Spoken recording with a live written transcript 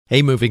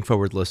Hey, moving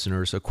forward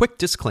listeners, a quick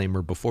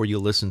disclaimer before you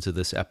listen to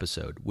this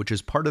episode, which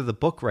is part of the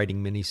book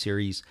writing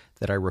miniseries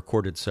that I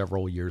recorded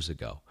several years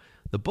ago.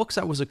 The books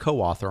I was a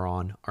co-author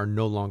on are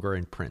no longer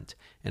in print,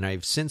 and I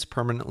have since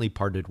permanently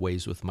parted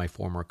ways with my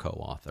former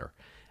co-author.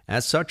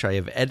 As such, I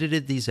have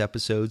edited these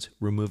episodes,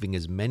 removing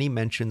as many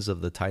mentions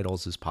of the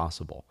titles as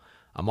possible.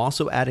 I'm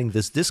also adding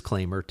this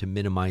disclaimer to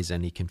minimize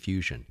any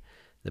confusion.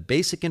 The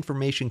basic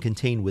information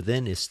contained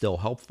within is still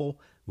helpful,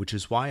 which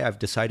is why I've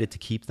decided to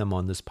keep them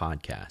on this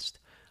podcast.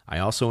 I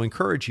also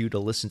encourage you to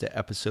listen to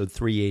episode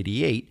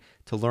 388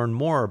 to learn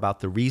more about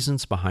the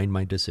reasons behind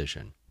my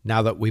decision.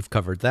 Now that we've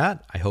covered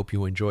that, I hope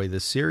you enjoy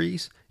this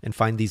series and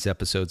find these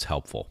episodes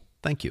helpful.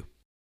 Thank you.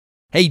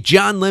 Hey,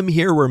 John Lim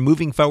here. We're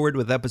moving forward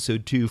with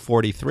episode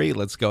 243.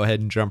 Let's go ahead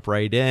and jump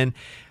right in.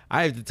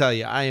 I have to tell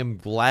you, I am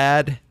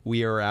glad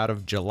we are out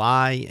of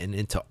July and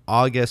into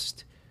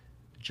August.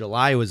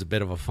 July was a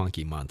bit of a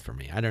funky month for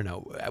me. I don't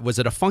know. Was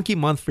it a funky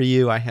month for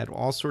you? I had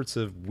all sorts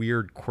of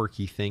weird,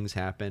 quirky things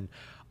happen.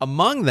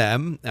 Among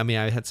them,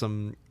 I had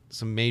some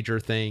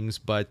major things,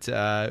 but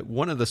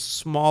one of the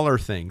smaller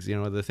things,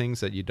 the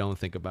things that you don't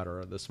think about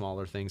are the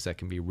smaller things that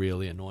can be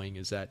really annoying,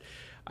 is that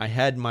I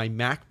had my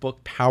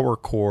MacBook power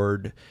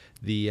cord,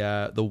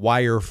 the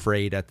wire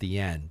frayed at the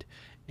end.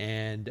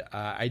 And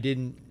I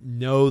didn't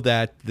know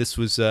that this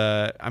was,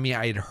 I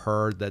had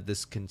heard that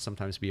this can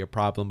sometimes be a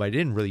problem, but I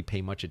didn't really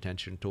pay much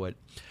attention to it.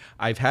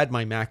 I've had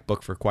my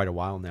MacBook for quite a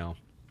while now,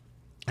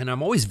 and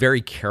I'm always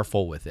very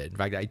careful with it. In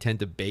fact, I tend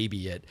to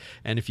baby it.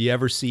 And if you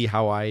ever see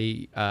how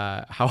I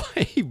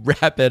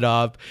wrap it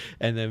up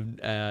and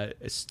then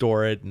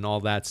store it and all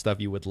that stuff,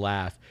 you would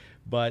laugh.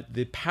 But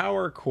the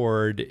power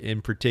cord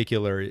in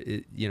particular,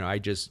 I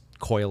just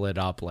coil it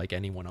up like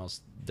anyone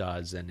else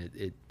does,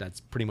 and that's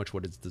pretty much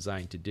what it's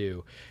designed to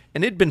do.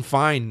 And it'd been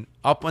fine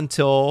up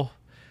until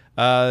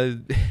right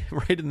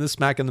in the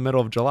smack in the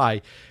middle of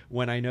July,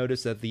 when I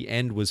noticed that the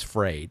end was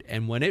frayed.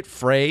 And when it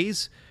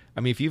frays,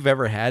 if you've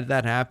ever had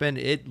that happen,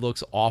 it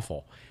looks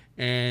awful.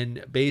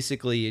 And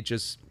basically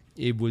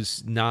it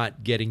was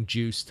not getting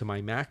juice to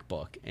my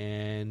MacBook.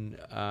 And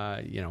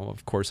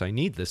of course I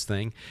need this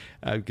thing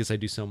because I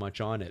do so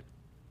much on it.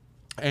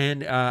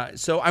 And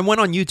so I went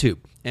on YouTube,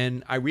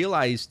 and I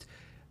realized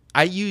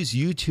I use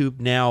YouTube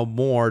now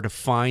more to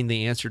find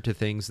the answer to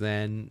things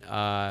than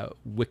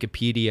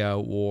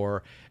Wikipedia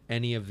or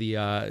any of the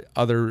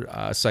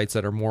other sites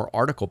that are more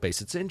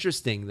article-based. It's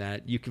interesting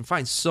that you can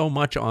find so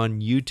much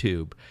on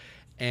YouTube.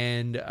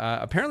 And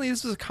apparently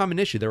this is a common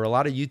issue. There were a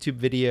lot of YouTube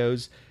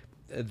videos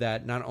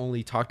that not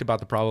only talked about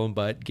the problem,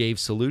 but gave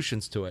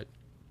solutions to it.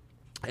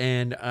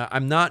 And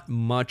I'm not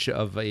much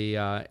of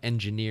a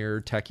engineer,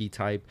 techie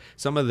type.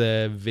 Some of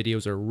the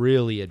videos are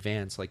really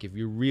advanced. Like if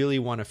you really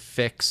want to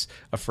fix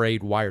a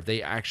frayed wire,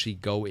 they actually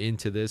go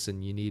into this,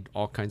 and you need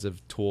all kinds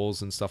of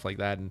tools and stuff like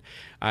that. And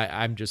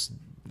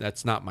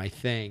that's not my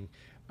thing.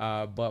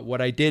 But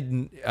what I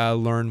did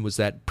learn was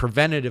that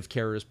preventative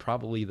care is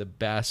probably the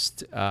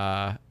best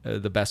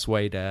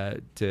way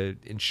to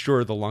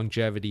ensure the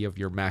longevity of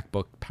your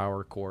MacBook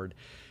power cord.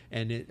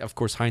 And of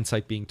course,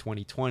 hindsight being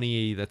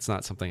 2020, that's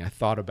not something I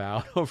thought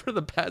about over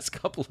the past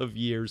couple of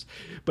years.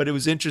 But it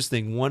was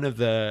interesting. One of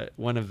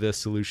the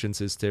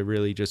solutions is to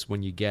really just,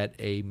 when you get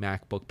a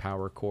MacBook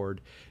power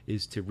cord,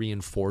 is to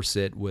reinforce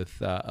it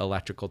with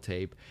electrical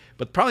tape.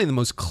 But probably the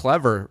most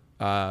clever,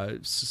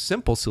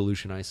 simple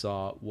solution I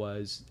saw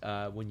was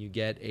when you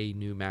get a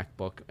new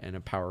MacBook and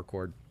a power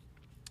cord,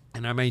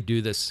 and I may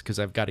do this because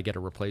I've got to get a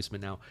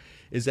replacement now,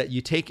 is that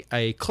you take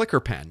a clicker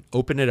pen,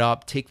 open it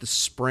up, take the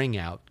spring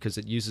out, because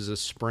it uses a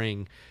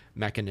spring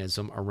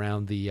mechanism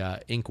around the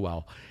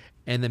inkwell,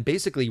 and then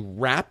basically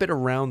wrap it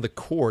around the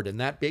cord,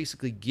 and that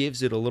basically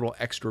gives it a little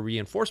extra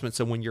reinforcement.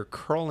 So when you're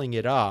curling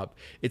it up,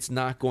 it's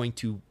not going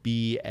to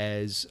be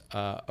as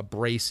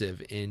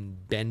abrasive in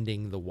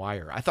bending the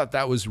wire. I thought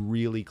that was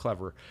really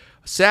clever.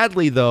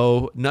 Sadly,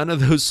 though, none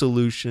of those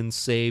solutions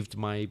saved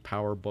my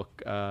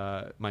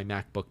my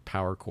MacBook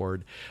power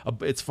cord.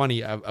 It's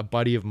funny, a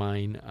buddy of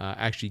mine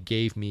actually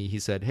gave me, he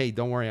said, "Hey,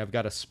 don't worry, I've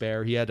got a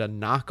spare." He had a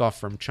knockoff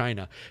from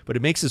China, but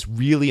it makes this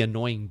really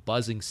annoying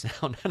buzzing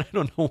sound, and I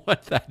don't know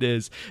what that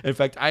is. In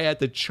fact, I had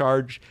to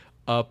charge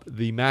up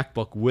the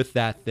MacBook with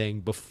that thing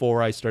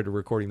before I started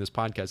recording this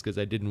podcast because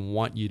I didn't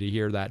want you to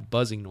hear that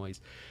buzzing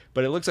noise.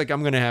 But it looks like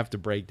I'm going to have to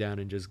break down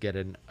and just get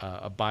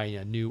buy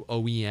a new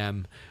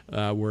OEM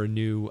or a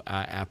new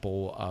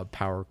Apple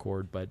power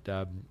cord.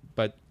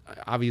 But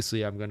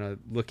obviously I'm going to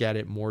look at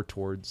it more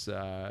towards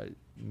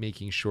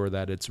making sure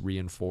that it's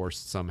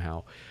reinforced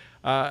somehow.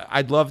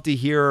 I'd love to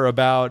hear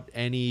about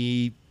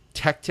any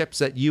tech tips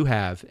that you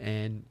have,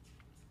 and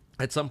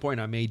at some point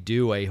I may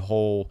do a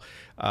whole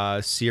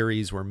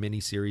series or mini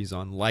series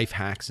on life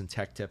hacks and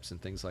tech tips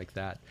and things like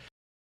that.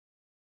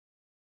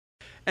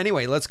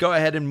 Anyway, let's go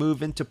ahead and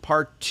move into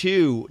part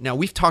 2. Now,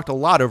 we've talked a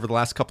lot over the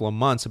last couple of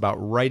months about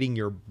writing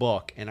your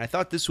book, and I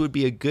thought this would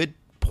be a good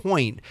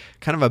point,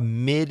 kind of a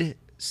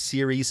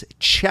mid-series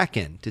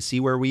check-in to see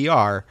where we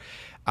are.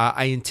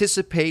 I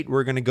anticipate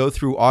we're going to go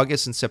through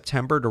August and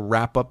September to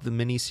wrap up the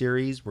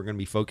miniseries. We're going to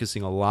be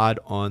focusing a lot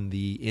on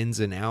the ins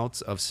and outs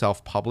of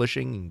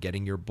self-publishing and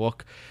getting your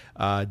book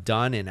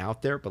done and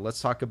out there. But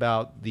let's talk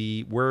about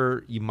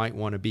where you might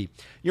want to be.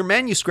 Your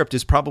manuscript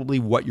is probably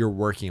what you're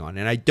working on.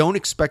 And I don't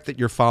expect that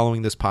you're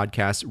following this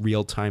podcast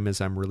real time as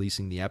I'm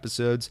releasing the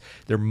episodes.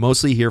 They're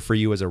mostly here for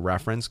you as a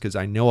reference because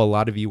I know a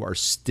lot of you are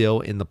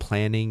still in the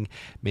planning.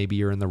 Maybe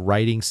you're in the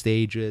writing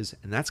stages,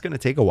 and that's going to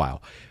take a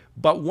while.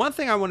 But one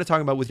thing I want to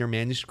talk about with your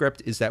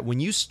manuscript is that when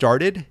you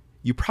started,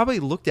 you probably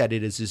looked at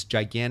it as this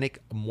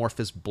gigantic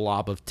amorphous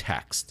blob of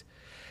text.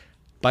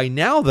 By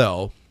now,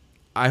 though,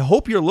 I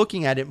hope you're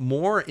looking at it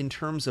more in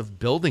terms of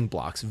building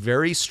blocks,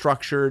 very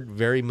structured,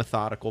 very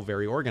methodical,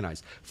 very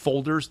organized.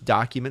 Folders,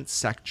 documents,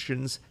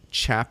 sections,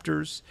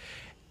 chapters,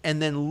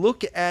 and then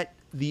look at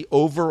the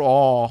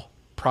overall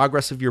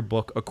progress of your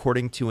book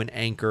according to an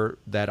anchor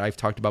that I've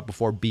talked about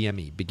before,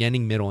 BME,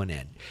 beginning, middle, and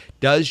end.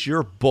 Does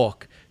your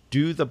book,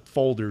 do the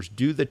folders,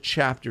 do the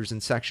chapters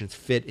and sections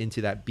fit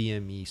into that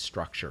BME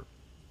structure?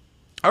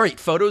 All right,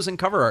 photos and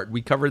cover art.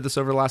 We covered this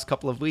over the last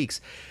couple of weeks.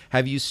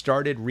 Have you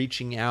started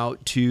reaching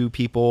out to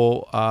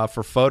people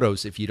for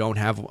photos if you don't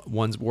have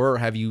ones, or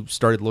have you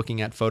started looking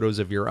at photos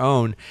of your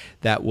own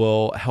that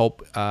will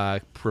help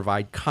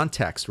provide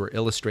context or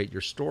illustrate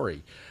your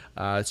story?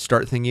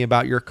 Start thinking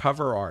about your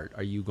cover art.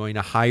 Are you going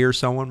to hire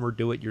someone or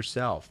do it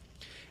yourself?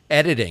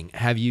 Editing.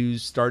 Have you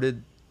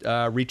started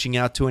reaching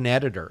out to an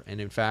editor? And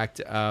in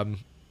fact, I'm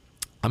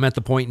at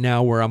the point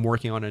now where I'm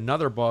working on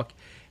another book,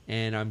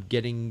 and I'm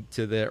getting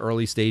to the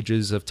early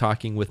stages of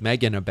talking with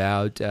Megan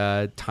about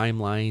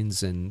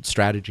timelines and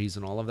strategies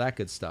and all of that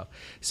good stuff.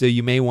 So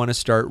you may want to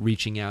start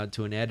reaching out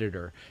to an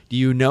editor. Do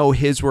you know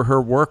his or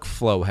her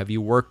workflow? Have you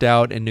worked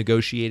out and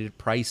negotiated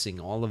pricing?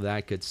 All of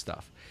that good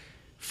stuff.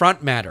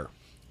 Front matter.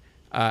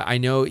 I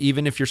know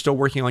even if you're still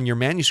working on your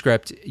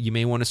manuscript, you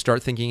may want to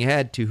start thinking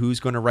ahead to who's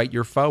going to write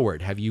your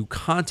foreword. Have you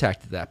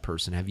contacted that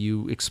person? Have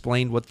you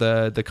explained what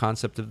the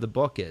concept of the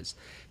book is?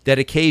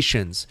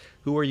 Dedications.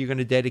 Who are you going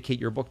to dedicate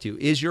your book to?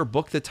 Is your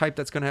book the type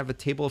that's going to have a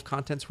table of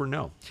contents or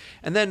no?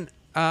 And then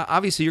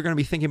obviously you're going to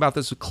be thinking about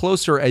this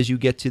closer as you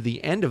get to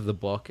the end of the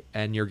book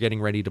and you're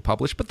getting ready to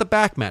publish. But the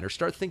back matter,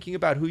 start thinking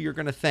about who you're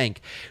going to thank.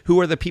 Who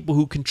are the people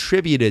who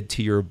contributed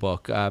to your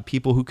book?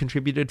 People who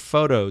contributed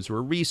photos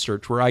or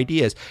research or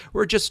ideas,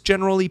 or just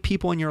generally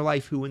people in your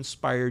life who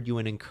inspired you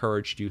and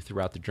encouraged you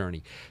throughout the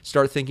journey.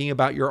 Start thinking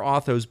about your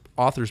author's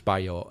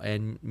bio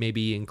and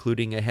maybe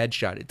including a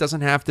headshot. It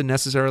doesn't have to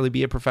necessarily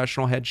be a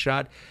professional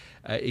headshot.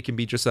 It can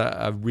be just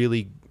a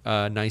really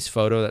nice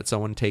photo that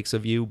someone takes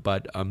of you,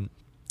 but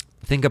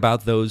think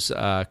about those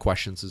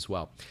questions as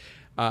well.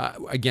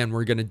 Again,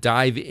 we're going to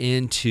dive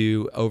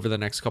into, over the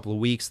next couple of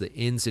weeks, the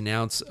ins and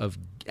outs of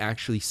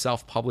actually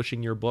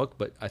self-publishing your book,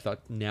 but I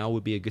thought now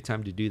would be a good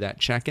time to do that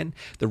check-in.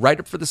 The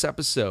write-up for this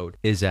episode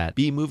is at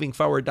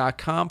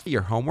bemovingforward.com. For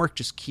your homework,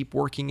 just keep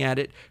working at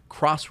it.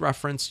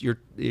 Cross-reference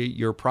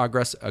your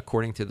progress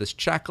according to this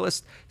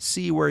checklist.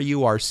 See where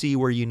you are. See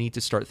where you need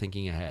to start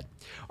thinking ahead.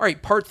 All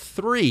right, part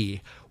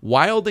 3,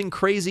 Wild and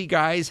Crazy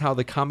Guys, How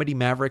the Comedy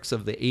Mavericks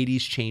of the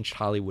 80s Changed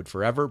Hollywood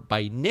Forever,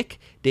 by Nick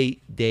de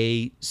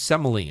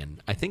Semlien.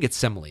 I think it's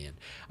Semlien.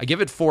 I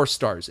give it 4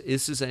 stars.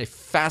 This is a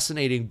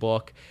fascinating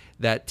book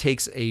that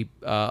takes a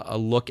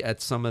look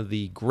at some of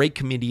the great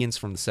comedians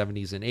from the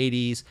 70s and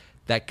 80s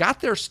that got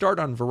their start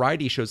on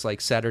variety shows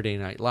like Saturday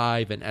Night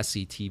Live and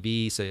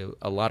SCTV. So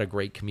a lot of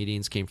great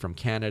comedians came from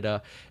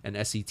Canada, and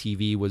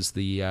SCTV was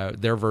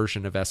their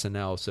version of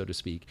SNL, so to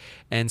speak.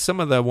 And some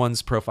of the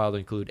ones profiled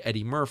include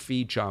Eddie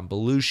Murphy, John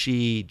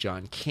Belushi,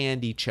 John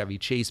Candy, Chevy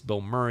Chase,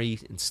 Bill Murray,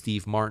 and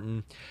Steve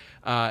Martin.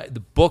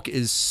 The book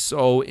was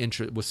so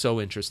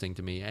interesting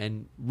to me,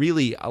 and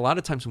really a lot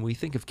of times when we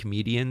think of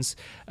comedians,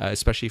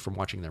 especially from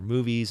watching their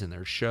movies and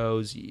their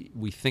shows,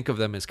 we think of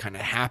them as kind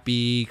of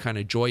happy, kind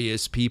of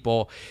joyous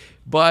people,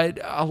 but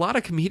a lot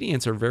of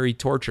comedians are very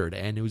tortured,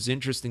 and it was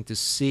interesting to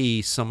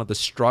see some of the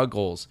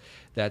struggles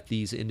that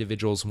these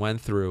individuals went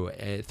through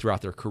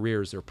throughout their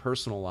careers, their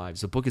personal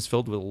lives. The book is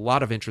filled with a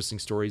lot of interesting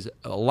stories,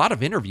 a lot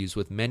of interviews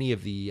with many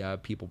of the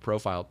people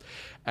profiled.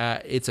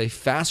 It's a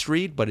fast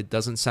read, but it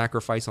doesn't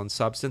sacrifice on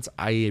substance.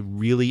 I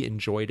really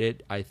enjoyed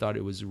it. I thought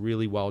it was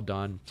really well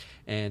done,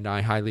 and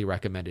I highly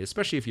recommend it,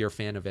 especially if you're a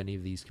fan of any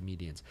of these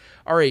comedians.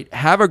 All right,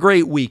 have a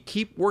great week.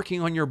 Keep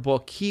working on your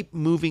book. Keep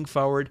moving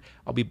forward.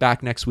 I'll be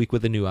back next week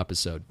with a new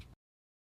episode.